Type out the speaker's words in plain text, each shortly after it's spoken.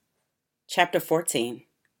Chapter 14.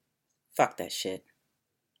 Fuck that shit.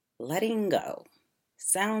 Letting go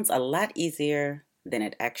sounds a lot easier than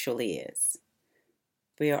it actually is.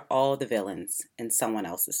 We are all the villains in someone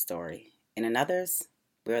else's story, and in others,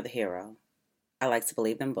 we're the hero. I like to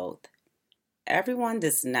believe them both. Everyone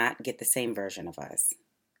does not get the same version of us.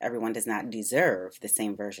 Everyone does not deserve the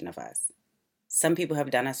same version of us. Some people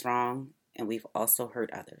have done us wrong, and we've also hurt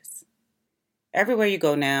others. Everywhere you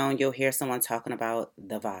go now, you'll hear someone talking about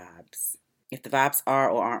the vibes. If the vibes are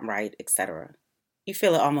or aren't right, etc. You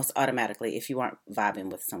feel it almost automatically if you aren't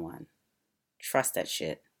vibing with someone. Trust that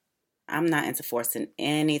shit. I'm not into forcing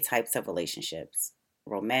any types of relationships.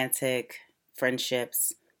 Romantic,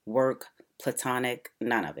 friendships, work, platonic,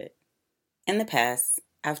 none of it. In the past,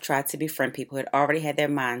 I've tried to befriend people who had already had their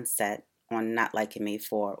mind set on not liking me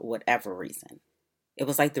for whatever reason. It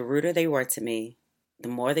was like the ruder they were to me, the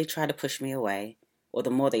more they tried to push me away, or the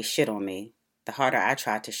more they shit on me, the harder I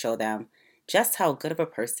tried to show them just how good of a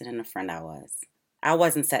person and a friend I was. I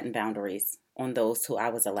wasn't setting boundaries on those who I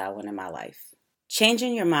was allowing in my life.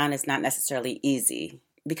 Changing your mind is not necessarily easy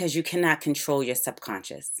because you cannot control your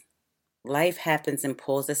subconscious. Life happens and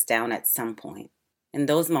pulls us down at some point. In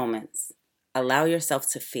those moments, allow yourself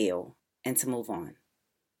to feel and to move on.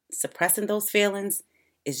 Suppressing those feelings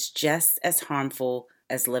is just as harmful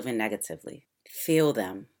as living negatively. Feel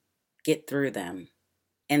them, get through them,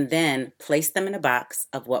 and then place them in a box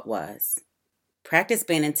of what was. Practice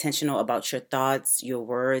being intentional about your thoughts, your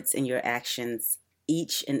words, and your actions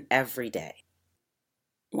each and every day.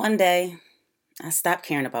 One day, I stopped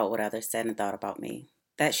caring about what others said and thought about me.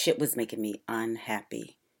 That shit was making me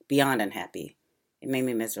unhappy, beyond unhappy. It made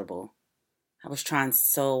me miserable. I was trying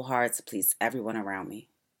so hard to please everyone around me.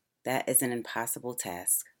 That is an impossible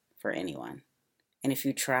task for anyone. And if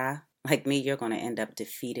you try, like me, you're going to end up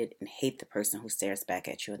defeated and hate the person who stares back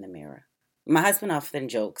at you in the mirror. My husband often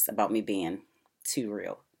jokes about me being too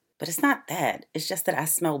real. But it's not that. It's just that I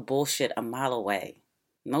smell bullshit a mile away.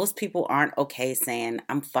 Most people aren't okay saying,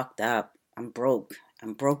 I'm fucked up, I'm broke,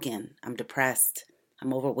 I'm broken, I'm depressed,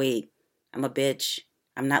 I'm overweight, I'm a bitch,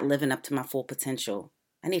 I'm not living up to my full potential,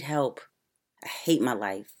 I need help, I hate my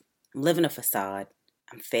life, I'm living a facade,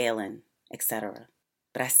 I'm failing, etc.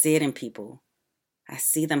 But I see it in people. I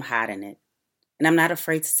see them hiding it. And I'm not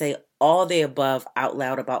afraid to say all the above out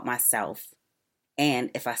loud about myself and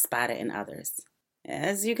if I spot it in others.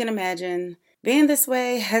 As you can imagine, being this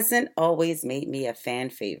way hasn't always made me a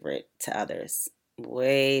fan favorite to others,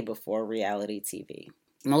 way before reality TV.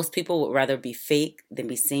 Most people would rather be fake than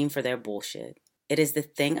be seen for their bullshit. It is the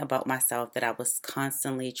thing about myself that I was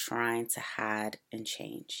constantly trying to hide and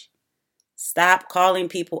change. Stop calling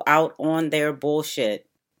people out on their bullshit.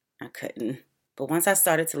 I couldn't. But once I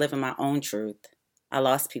started to live in my own truth, I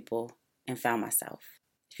lost people and found myself.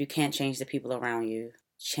 If you can't change the people around you,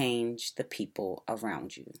 change the people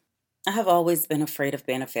around you. I have always been afraid of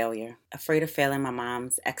being a failure, afraid of failing my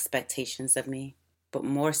mom's expectations of me, but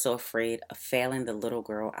more so afraid of failing the little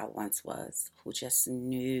girl I once was, who just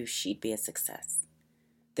knew she'd be a success.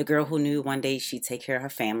 The girl who knew one day she'd take care of her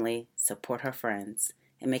family, support her friends,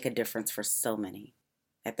 and make a difference for so many.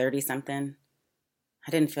 At 30-something,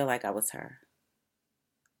 I didn't feel like I was her.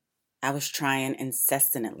 I was trying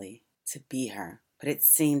incessantly to be her, but it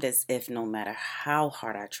seemed as if no matter how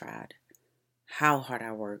hard I tried, how hard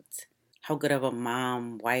I worked, how good of a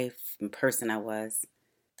mom, wife, and person I was,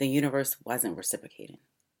 the universe wasn't reciprocating.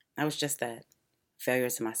 I was just that, failure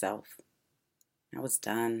to myself. I was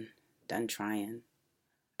done trying.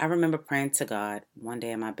 I remember praying to God one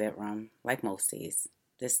day in my bedroom, like most days.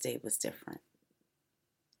 This day was different.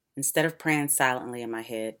 Instead of praying silently in my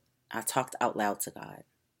head, I talked out loud to God.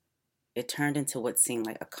 It turned into what seemed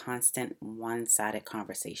like a constant one-sided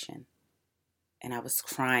conversation. And I was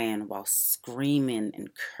crying while screaming and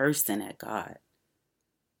cursing at God.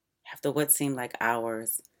 After what seemed like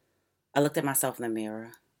hours, I looked at myself in the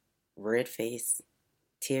mirror, red face,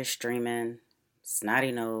 tears streaming,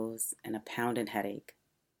 snotty nose, and a pounding headache.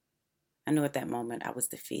 I knew at that moment I was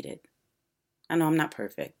defeated. I know I'm not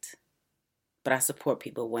perfect, but I support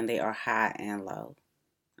people when they are high and low.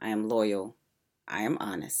 I am loyal. I am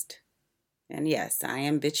honest. And yes, I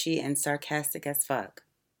am bitchy and sarcastic as fuck.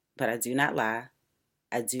 But I do not lie,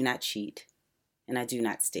 I do not cheat, and I do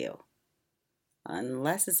not steal.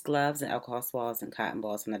 Unless it's gloves and alcohol swabs and cotton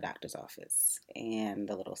balls from the doctor's office and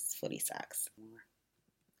the little footy socks.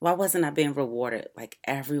 Why wasn't I being rewarded like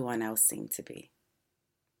everyone else seemed to be?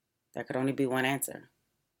 There could only be one answer.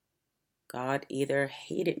 God either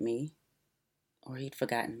hated me or he'd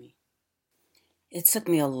forgotten me. It took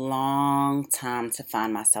me a long time to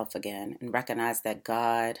find myself again and recognize that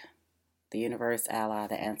God, the universe, Allah,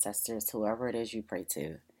 the ancestors, whoever it is you pray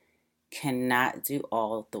to, cannot do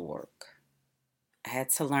all the work. I had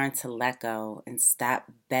to learn to let go and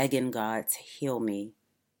stop begging God to heal me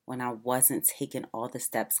when I wasn't taking all the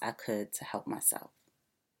steps I could to help myself.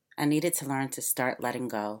 I needed to learn to start letting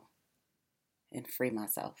go and free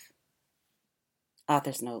myself.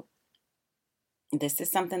 Author's note. This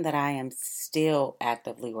is something that I am still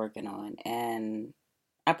actively working on, and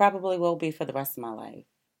I probably will be for the rest of my life.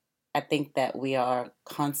 I think that we are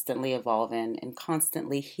constantly evolving and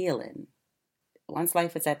constantly healing. Once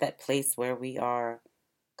life is at that place where we are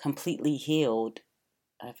completely healed,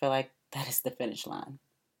 I feel like that is the finish line,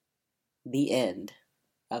 the end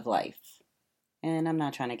of life. And I'm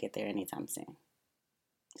not trying to get there anytime soon.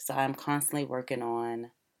 So I'm constantly working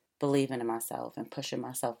on believing in myself and pushing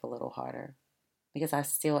myself a little harder because I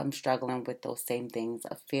still am struggling with those same things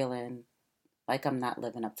of feeling like I'm not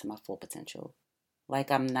living up to my full potential,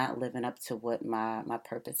 like I'm not living up to what my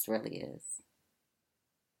purpose really is.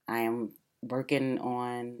 I am working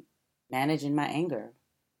on managing my anger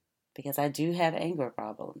because I do have anger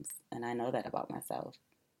problems and I know that about myself.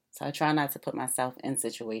 So I try not to put myself in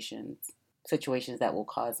situations that will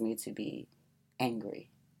cause me to be angry.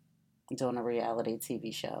 Doing a reality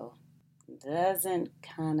TV show doesn't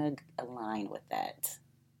kind of align with that.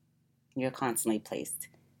 You're constantly placed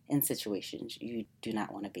in situations you do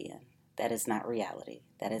not want to be in. That is not reality.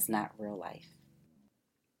 That is not real life.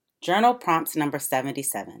 Journal prompts number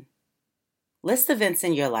 77. List events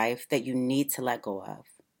in your life that you need to let go of.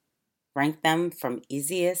 Rank them from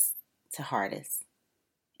easiest to hardest.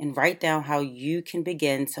 And write down how you can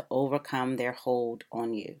begin to overcome their hold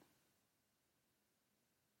on you.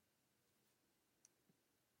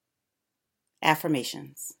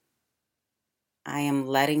 Affirmations. I am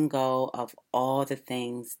letting go of all the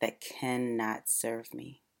things that cannot serve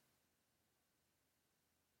me.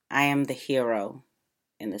 I am the hero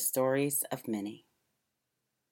in the stories of many.